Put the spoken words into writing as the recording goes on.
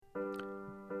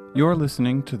You're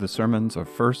listening to the sermons of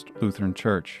First Lutheran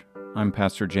Church. I'm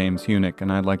Pastor James Hunick, and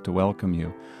I'd like to welcome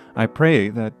you. I pray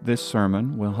that this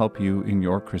sermon will help you in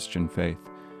your Christian faith.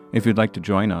 If you'd like to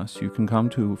join us, you can come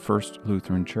to First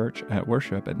Lutheran Church at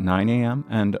worship at 9 a.m.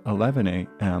 and 11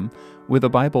 a.m. with a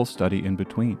Bible study in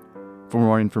between. For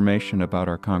more information about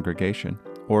our congregation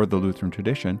or the Lutheran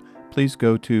tradition, please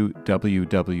go to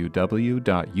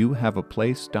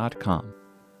www.youhaveaplace.com.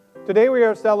 Today we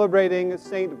are celebrating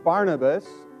St. Barnabas,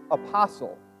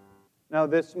 apostle. Now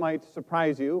this might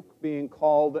surprise you, being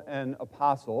called an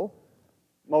apostle.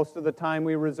 Most of the time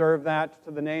we reserve that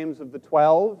to the names of the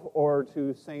 12 or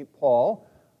to St. Paul.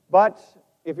 But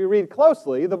if you read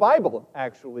closely, the Bible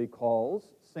actually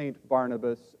calls St.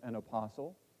 Barnabas an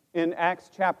apostle. In Acts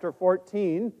chapter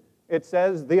 14, it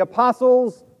says, the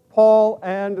apostles Paul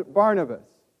and Barnabas.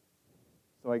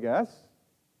 So I guess,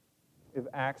 if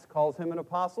Acts calls him an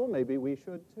apostle, maybe we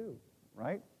should too,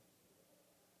 right?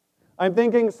 I'm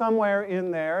thinking somewhere in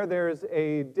there, there's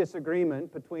a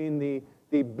disagreement between the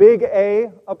big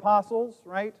A apostles,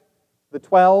 right? The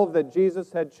 12 that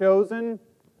Jesus had chosen,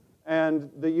 and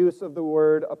the use of the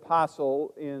word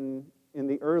apostle in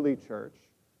the early church.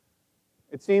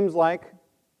 It seems like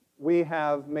we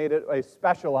have made it a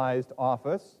specialized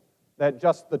office that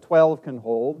just the 12 can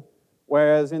hold,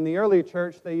 whereas in the early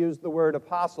church they used the word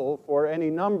apostle for any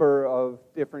number of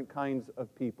different kinds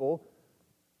of people,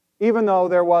 even though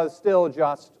there was still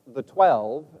just the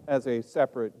 12 as a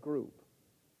separate group.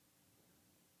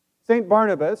 St.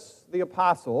 Barnabas, the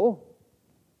apostle,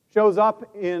 shows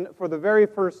up for the very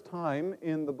first time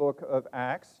in the book of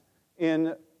Acts,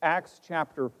 in Acts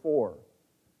chapter 4.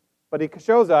 But he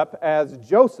shows up as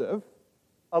Joseph,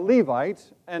 a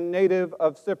Levite and native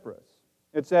of Tsipras.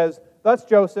 It says, thus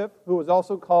Joseph, who was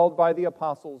also called by the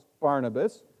apostles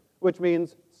Barnabas, which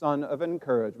means son of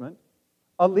encouragement,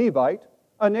 a Levite,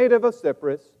 a native of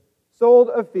Cyprus, sold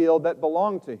a field that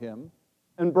belonged to him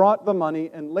and brought the money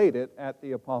and laid it at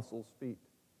the apostles' feet.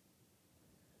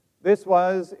 This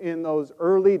was in those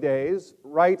early days,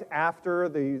 right after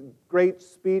the great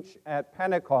speech at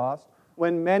Pentecost,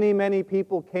 when many, many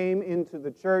people came into the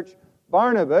church.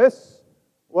 Barnabas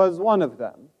was one of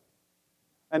them.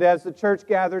 And as the church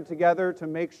gathered together to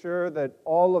make sure that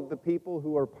all of the people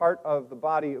who were part of the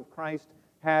body of Christ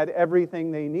had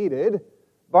everything they needed,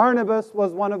 Barnabas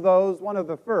was one of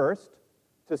the first,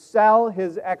 to sell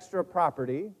his extra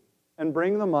property and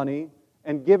bring the money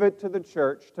and give it to the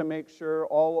church to make sure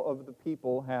all of the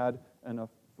people had enough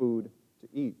food to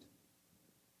eat.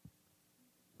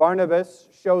 Barnabas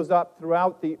shows up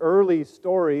throughout the early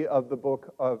story of the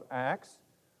book of Acts.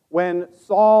 When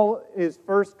Saul is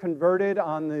first converted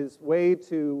on his way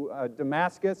to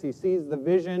Damascus, he sees the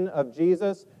vision of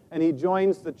Jesus and he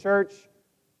joins the church.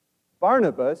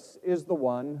 Barnabas is the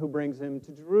one who brings him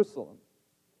to Jerusalem,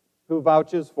 who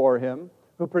vouches for him,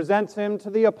 who presents him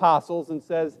to the apostles and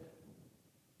says,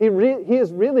 he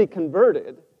is really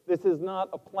converted. This is not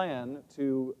a plan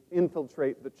to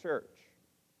infiltrate the church.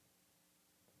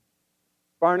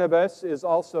 Barnabas is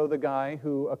also the guy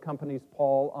who accompanies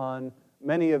Paul on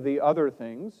many of the other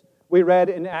things. We read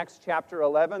in Acts chapter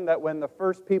 11 that when the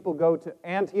first people go to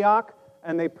Antioch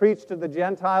and they preach to the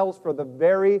Gentiles for the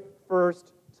very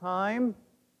first time,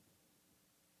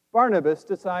 Barnabas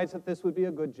decides that this would be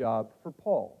a good job for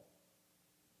Paul.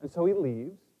 And so he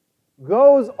leaves,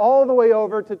 goes all the way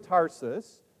over to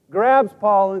Tarsus, grabs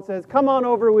Paul and says, come on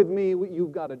over with me,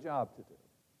 you've got a job to do.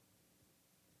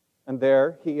 And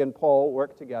there he and Paul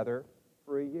work together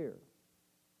for a year.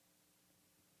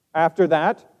 After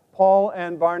that, Paul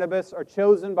and Barnabas are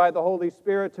chosen by the Holy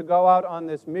Spirit to go out on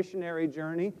this missionary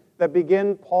journey that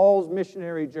begin Paul's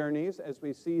missionary journeys as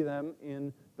we see them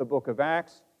in the book of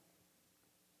Acts.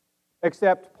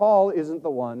 Except Paul isn't the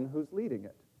one who's leading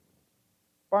it.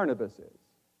 Barnabas is.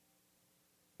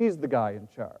 He's the guy in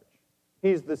charge.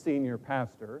 He's the senior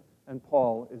pastor, and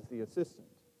Paul is the assistant.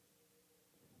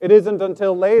 It isn't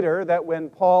until later that when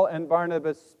Paul and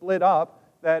Barnabas split up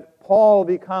that Paul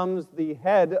becomes the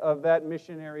head of that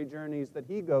missionary journeys that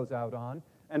he goes out on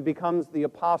and becomes the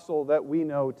apostle that we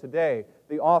know today,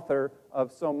 the author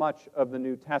of so much of the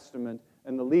New Testament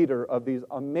and the leader of these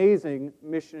amazing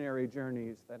missionary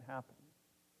journeys that happen.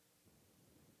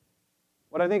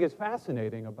 What I think is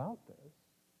fascinating about this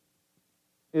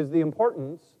is the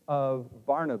importance of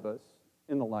Barnabas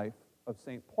in the life of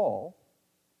St. Paul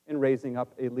in raising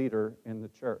up a leader in the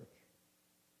church.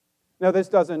 Now, this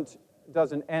doesn't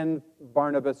end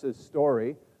Barnabas'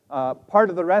 story. Part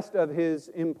of the rest of his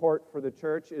import for the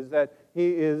church is that he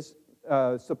is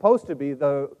supposed to be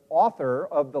the author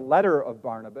of the letter of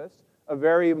Barnabas, a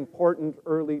very important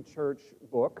early church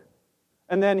book.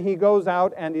 And then he goes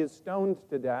out and is stoned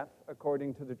to death,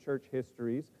 according to the church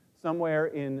histories, somewhere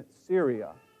in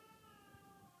Syria.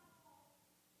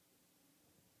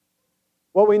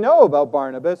 What we know about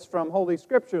Barnabas from Holy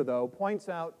Scripture, though, points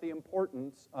out the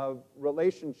importance of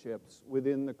relationships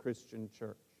within the Christian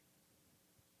church.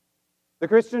 The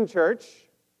Christian church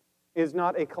is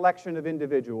not a collection of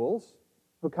individuals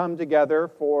who come together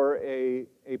for a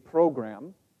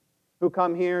program, who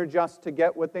come here just to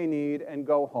get what they need and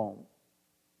go home.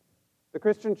 The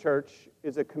Christian church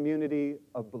is a community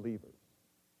of believers.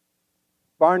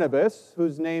 Barnabas,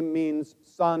 whose name means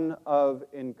son of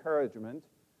encouragement,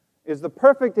 is the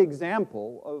perfect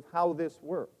example of how this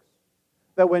works.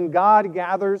 That when God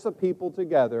gathers a people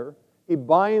together, he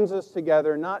binds us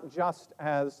together not just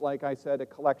as, like I said, a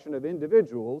collection of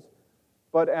individuals,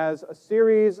 but as a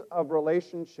series of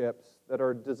relationships that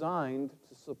are designed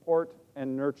to support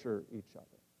and nurture each other.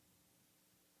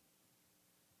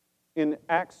 In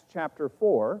Acts chapter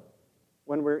 4,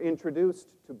 when we're introduced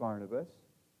to Barnabas,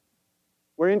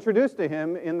 we're introduced to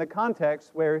him in the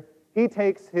context where he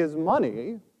takes his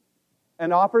money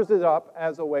and offers it up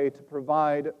as a way to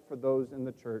provide for those in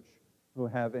the church who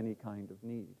have any kind of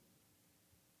need.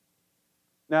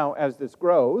 Now, as this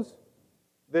grows,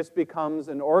 this becomes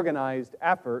an organized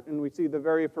effort, and we see the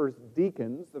very first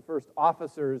deacons, the first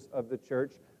officers of the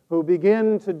church, who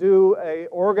begin to do an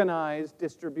organized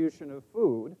distribution of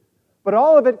food, but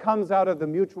all of it comes out of the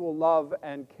mutual love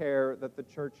and care that the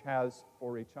church has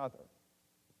for each other,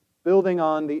 building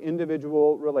on the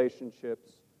individual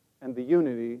relationships and the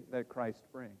unity that Christ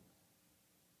brings.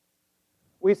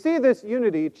 We see this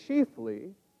unity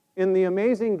chiefly in the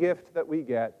amazing gift that we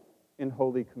get in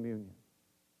Holy Communion.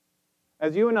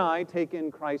 As you and I take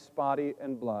in Christ's body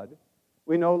and blood,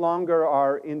 we no longer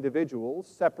are individuals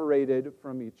separated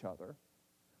from each other.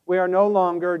 We are no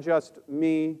longer just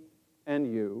me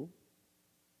and you.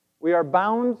 We are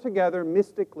bound together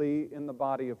mystically in the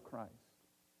body of Christ.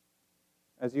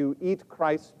 As you eat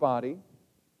Christ's body,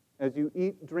 as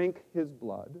you drink his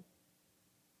blood,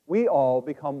 we all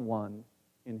become one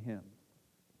in him.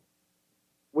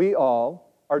 We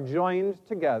all are joined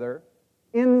together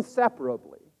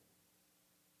inseparably.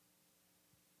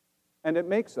 And it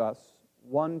makes us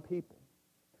one people.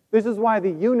 This is why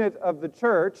the unit of the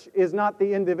church is not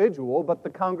the individual, but the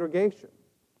congregation.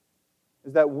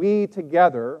 Is that we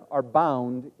together are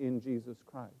bound in Jesus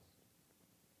Christ.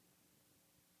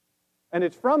 And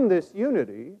it's from this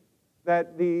unity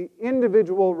that the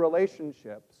individual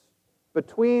relationships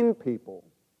between people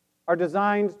are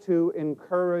designed to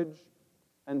encourage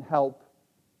and help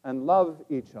and love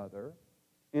each other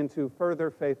into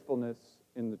further faithfulness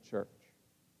in the church.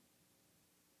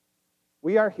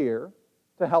 We are here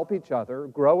to help each other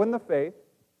grow in the faith,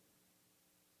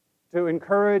 to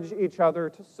encourage each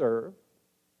other to serve,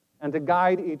 and to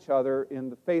guide each other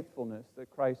in the faithfulness that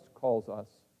Christ calls us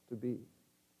to be.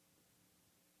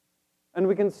 And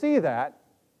we can see that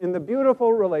in the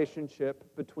beautiful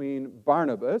relationship between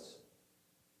Barnabas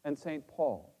and St.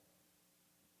 Paul,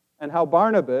 and how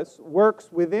Barnabas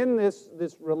works within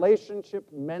this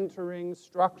relationship mentoring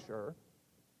structure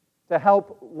to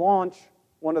help launch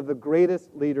one of the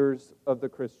greatest leaders of the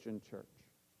Christian church.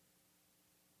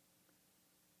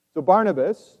 So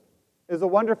Barnabas is a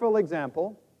wonderful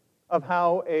example of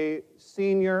how a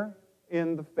senior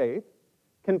in the faith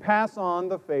can pass on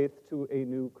the faith to a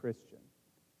new Christian.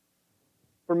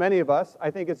 For many of us,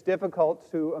 I think it's difficult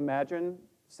to imagine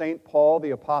St. Paul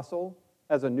the Apostle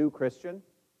as a new Christian,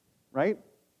 right?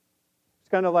 It's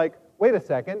kind of like, wait a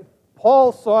second,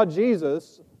 Paul saw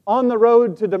Jesus on the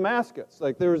road to Damascus.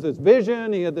 Like there was this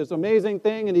vision, he had this amazing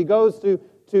thing, and he goes to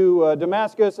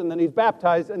Damascus, and then he's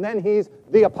baptized, and then he's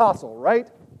the apostle, right?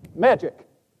 Magic.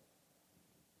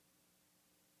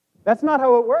 That's not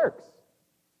how it works.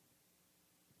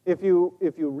 If you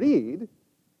read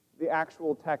the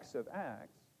actual text of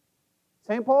Acts,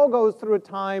 St. Paul goes through a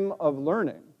time of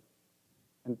learning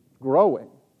and growing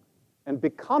and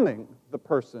becoming the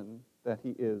person that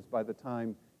he is by the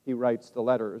time he writes the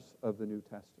letters of the New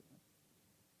Testament.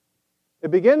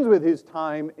 It begins with his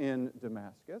time in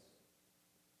Damascus,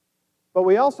 but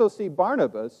we also see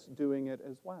Barnabas doing it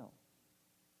as well.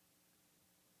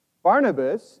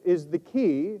 Barnabas is the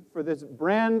key for this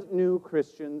brand new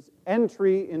Christian's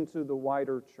entry into the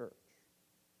wider church.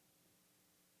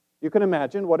 You can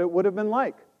imagine what it would have been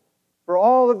like for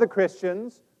all of the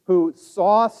Christians who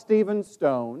saw Stephen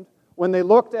stoned, when they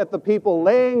looked at the people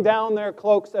laying down their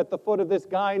cloaks at the foot of this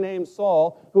guy named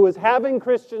Saul, who was having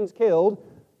Christians killed.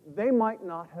 They might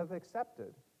not have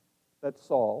accepted that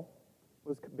Saul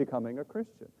was becoming a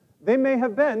Christian. They may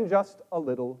have been just a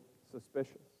little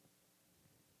suspicious.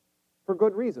 For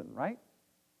good reason, right?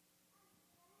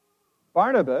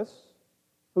 Barnabas,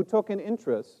 who took an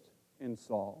interest in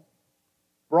Saul,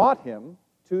 brought him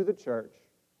to the church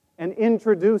and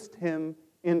introduced him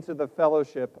into the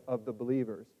fellowship of the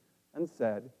believers and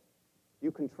said,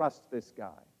 "You can trust this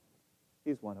guy.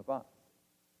 He's one of us."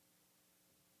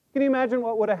 Can you imagine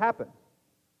what would have happened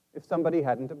if somebody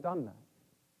hadn't have done that?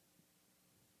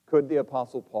 Could the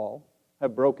Apostle Paul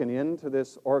have broken into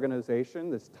this organization,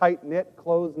 this tight-knit,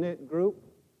 close-knit group?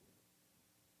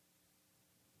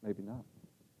 Maybe not.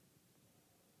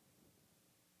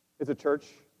 Is a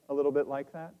church a little bit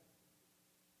like that?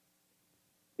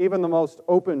 Even the most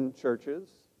open churches,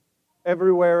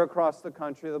 everywhere across the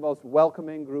country, the most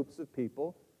welcoming groups of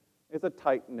people, is a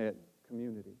tight-knit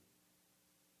community.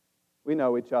 We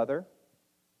know each other.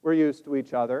 We're used to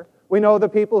each other. We know the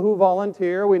people who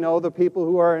volunteer. We know the people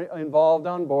who are involved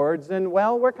on boards. And,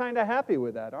 well, we're kind of happy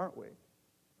with that, aren't we?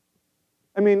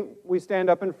 I mean, we stand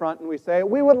up in front and we say,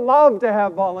 we would love to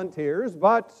have volunteers,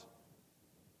 but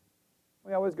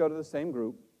we always go to the same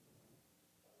group,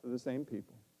 to the same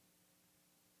people.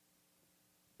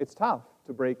 It's tough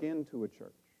to break into a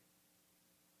church,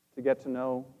 to get to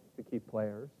know the key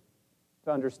players,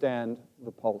 to understand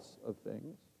the pulse of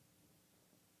things.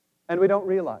 And we don't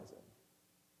realize it.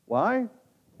 Why?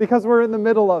 Because we're in the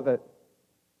middle of it.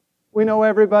 We know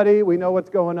everybody, we know what's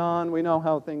going on, we know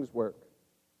how things work.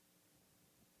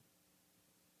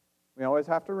 We always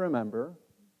have to remember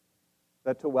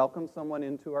that to welcome someone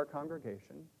into our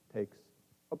congregation takes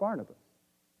a Barnabas.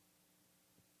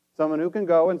 Someone who can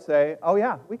go and say, "Oh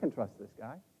yeah, we can trust this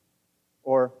guy."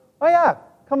 Or, "Oh yeah,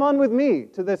 come on with me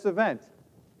to this event.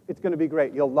 It's going to be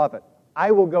great. You'll love it.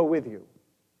 I will go with you."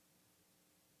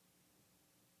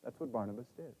 That's what Barnabas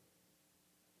did.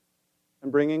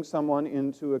 And bringing someone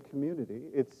into a community,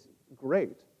 it's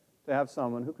great to have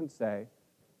someone who can say,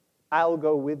 "I'll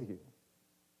go with you.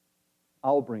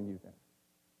 I'll bring you there."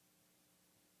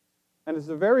 And it's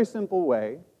a very simple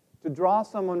way to draw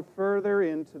someone further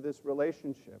into this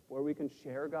relationship where we can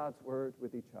share God's word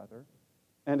with each other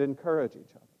and encourage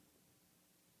each other.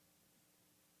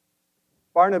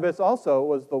 Barnabas also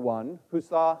was the one who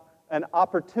saw an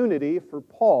opportunity for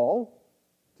Paul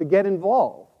to get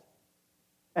involved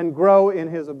and grow in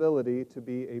his ability to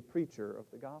be a preacher of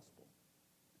the gospel.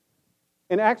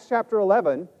 In Acts chapter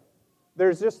 11,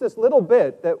 there's just this little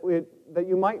bit that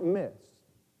you might miss,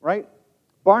 right?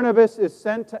 Barnabas is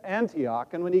sent to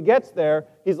Antioch, and when he gets there,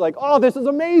 he's like, "Oh, this is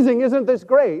amazing, isn't this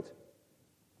great?"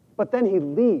 But then he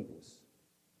leaves,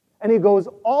 and he goes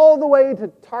all the way to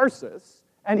Tarsus,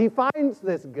 and he finds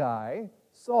this guy,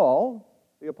 Saul,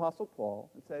 the Apostle Paul,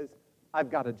 and says,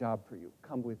 "I've got a job for you.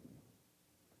 Come with me."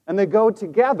 And they go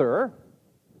together,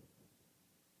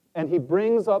 and he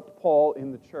brings up Paul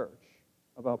in the church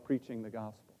about preaching the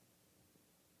gospel.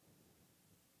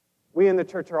 We in the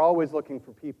church are always looking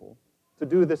for people to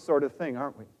do this sort of thing,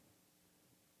 aren't we?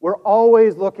 We're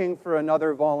always looking for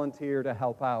another volunteer to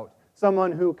help out.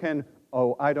 Someone who can,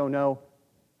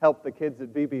 help the kids at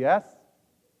VBS.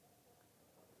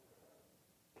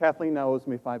 Kathleen now owes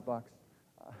me $5.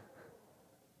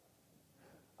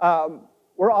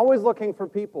 We're always looking for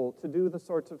people to do the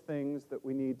sorts of things that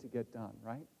we need to get done,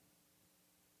 right?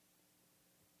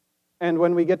 And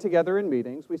when we get together in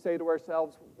meetings, we say to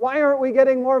ourselves, "Why aren't we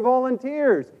getting more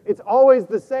volunteers? It's always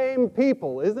the same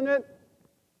people, isn't it?"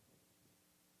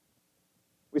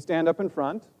 We stand up in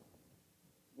front.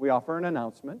 We offer an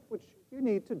announcement, which you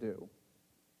need to do.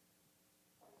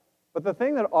 But the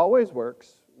thing that always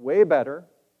works way better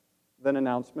than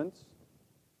announcements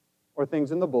or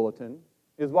things in the bulletin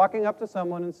is walking up to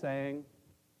someone and saying,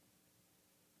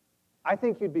 "I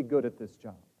think you'd be good at this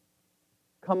job.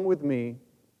 Come with me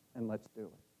and let's do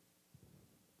it."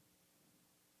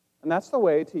 And that's the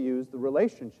way to use the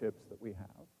relationships that we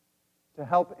have to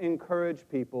help encourage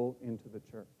people into the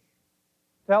church,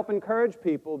 to help encourage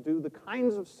people do the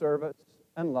kinds of service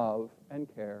and love and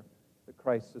care that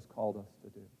Christ has called us to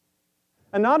do.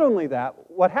 And not only that,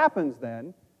 what happens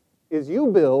then is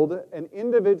you build an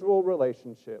individual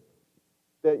relationship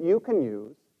that you can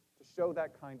use to show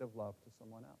that kind of love to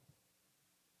someone else.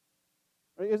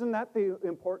 Isn't that the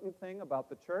important thing about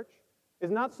the church?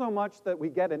 It's not so much that we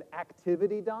get an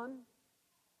activity done,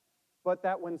 but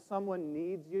that when someone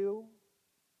needs you,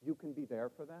 you can be there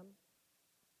for them.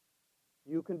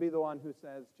 You can be the one who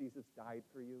says, "Jesus died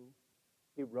for you,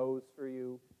 He rose for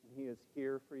you, and He is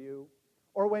here for you."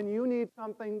 Or when you need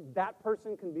something, that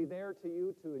person can be there to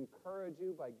you to encourage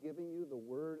you by giving you the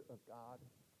Word of God.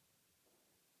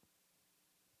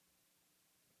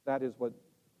 That is what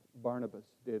Barnabas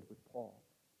did with Paul.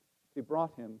 He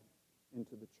brought him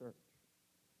into the church.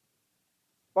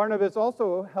 Barnabas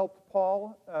also helped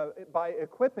Paul by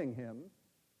equipping him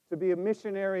to be a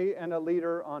missionary and a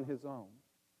leader on his own.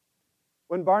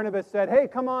 When Barnabas said, "Hey,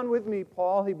 come on with me,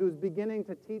 Paul," he was beginning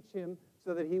to teach him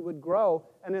so that he would grow.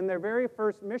 And in their very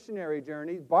first missionary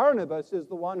journey, Barnabas is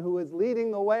the one who is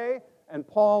leading the way, and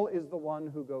Paul is the one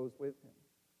who goes with him.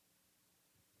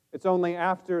 It's only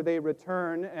after they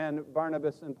return and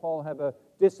Barnabas and Paul have a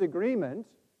disagreement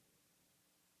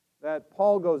that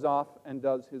Paul goes off and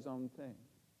does his own thing.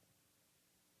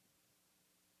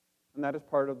 And that is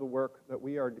part of the work that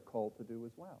we are called to do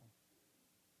as well.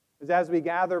 As we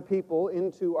gather people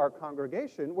into our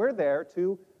congregation, we're there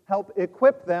to help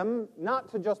equip them not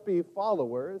to just be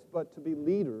followers, but to be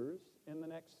leaders in the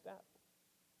next step.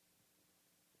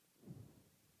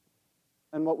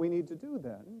 And what we need to do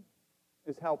then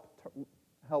is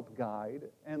help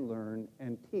guide and learn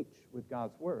and teach with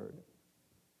God's Word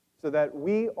so that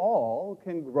we all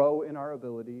can grow in our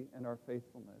ability and our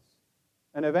faithfulness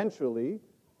and eventually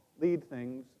lead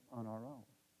things on our own.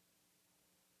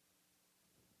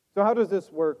 So how does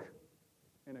this work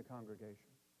in a congregation?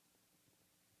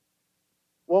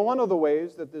 Well, one of the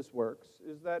ways that this works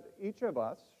is that each of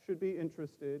us should be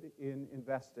interested in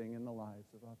investing in the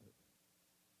lives of others.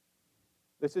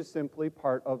 This is simply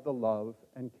part of the love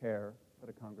and care that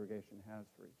a congregation has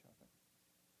for each other.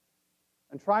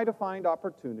 And try to find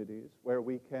opportunities where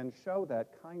we can show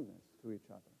that kindness to each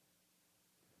other.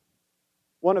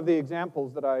 One of the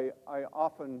examples that I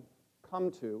often come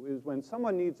to is when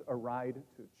someone needs a ride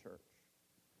to church.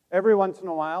 Every once in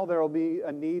a while, there will be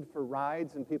a need for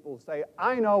rides, and people will say,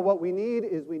 "I know what we need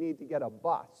is we need to get a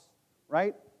bus,"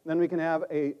 right? Then we can have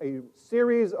a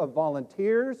series of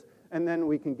volunteers, and then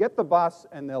we can get the bus,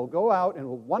 and they'll go out,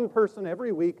 and one person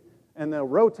every week, and they'll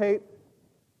rotate.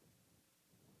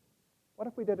 What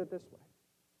if we did it this way?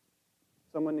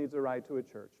 Someone needs a ride to a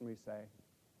church, and we say,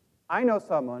 "I know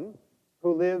someone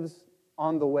who lives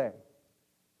on the way.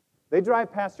 They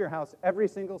drive past your house every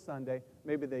single Sunday.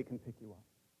 Maybe they can pick you up."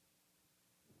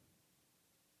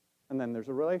 And then there's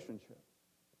a relationship.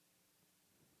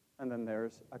 And then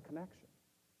there's a connection.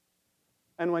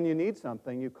 And when you need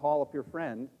something, you call up your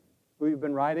friend who you've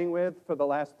been riding with for the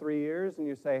last 3 years, and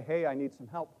you say, "Hey, I need some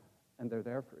help," and they're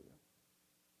there for you.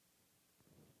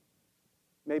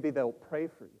 Maybe they'll pray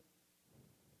for you.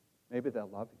 Maybe they'll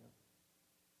love you.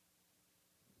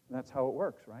 And that's how it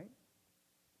works, right?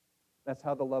 That's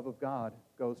how the love of God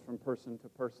goes from person to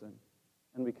person,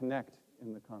 and we connect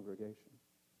in the congregation.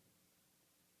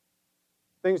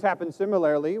 Things happen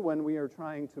similarly when we are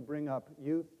trying to bring up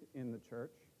youth in the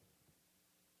church.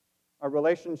 Our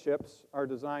relationships are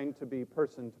designed to be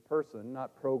person to person,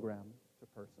 not program to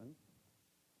person.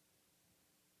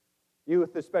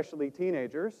 Youth, especially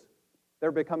teenagers,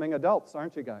 they're becoming adults,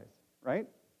 aren't you guys, right?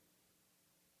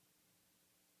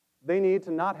 They need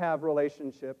to not have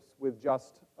relationships with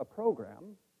just a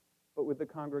program, but with the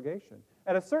congregation.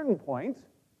 At a certain point,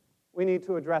 we need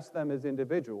to address them as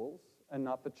individuals and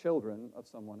not the children of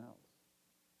someone else.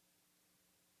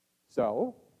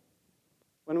 So,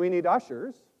 when we need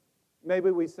ushers, maybe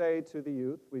we say to the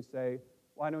youth, we say,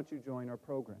 "Why don't you join our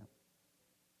program?"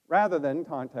 Rather than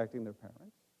contacting their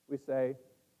parents, we say,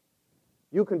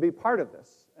 "You can be part of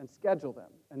this," and schedule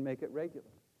them and make it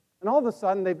regular. And all of a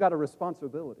sudden, they've got a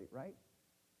responsibility, right?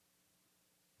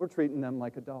 We're treating them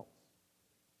like adults,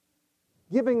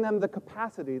 giving them the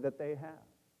capacity that they have.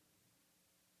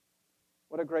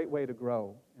 What a great way to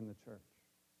grow in the church.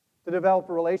 To develop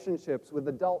relationships with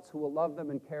adults who will love them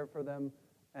and care for them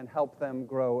and help them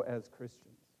grow as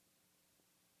Christians.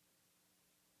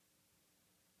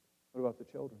 What about the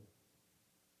children?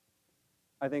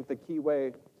 I think the key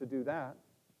way to do that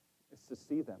is to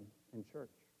see them in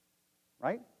church,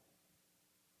 right?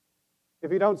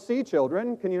 If you don't see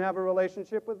children, can you have a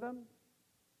relationship with them?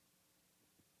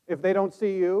 If they don't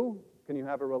see you, can you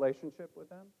have a relationship with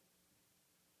them?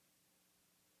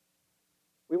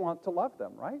 We want to love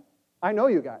them, right? I know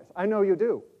you guys. I know you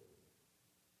do.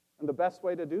 And the best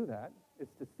way to do that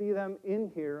is to see them in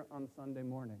here on Sunday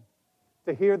morning,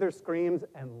 to hear their screams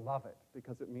and love it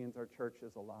because it means our church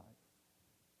is alive.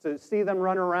 To see them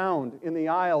run around in the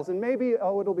aisles, and maybe,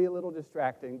 it'll be a little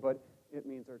distracting, but it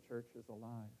means our church is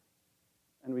alive.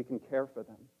 And we can care for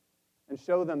them and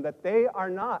show them that they are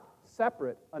not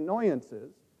separate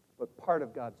annoyances, but part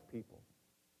of God's people.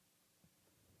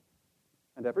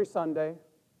 And every Sunday,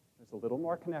 there's a little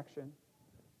more connection,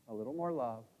 a little more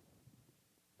love,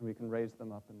 and we can raise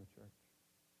them up in the church.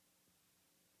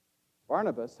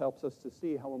 Barnabas helps us to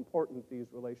see how important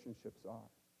these relationships are.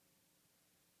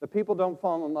 The people don't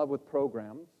fall in love with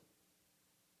programs.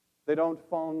 They don't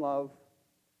fall in love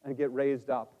and get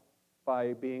raised up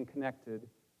by being connected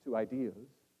to ideas.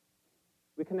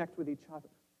 We connect with each other.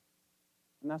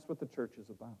 And that's what the church is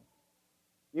about.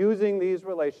 Using these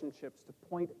relationships to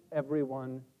point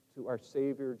everyone to our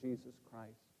Savior, Jesus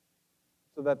Christ,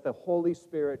 so that the Holy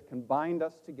Spirit can bind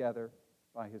us together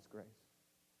by His grace.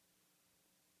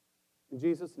 In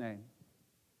Jesus' name,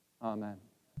 amen.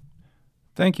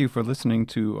 Thank you for listening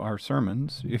to our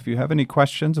sermons. If you have any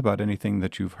questions about anything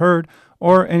that you've heard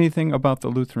or anything about the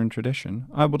Lutheran tradition,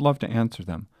 I would love to answer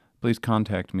them. Please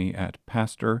contact me at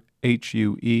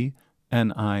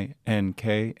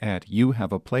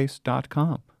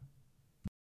pastorhuenink@youhaveaplace.com.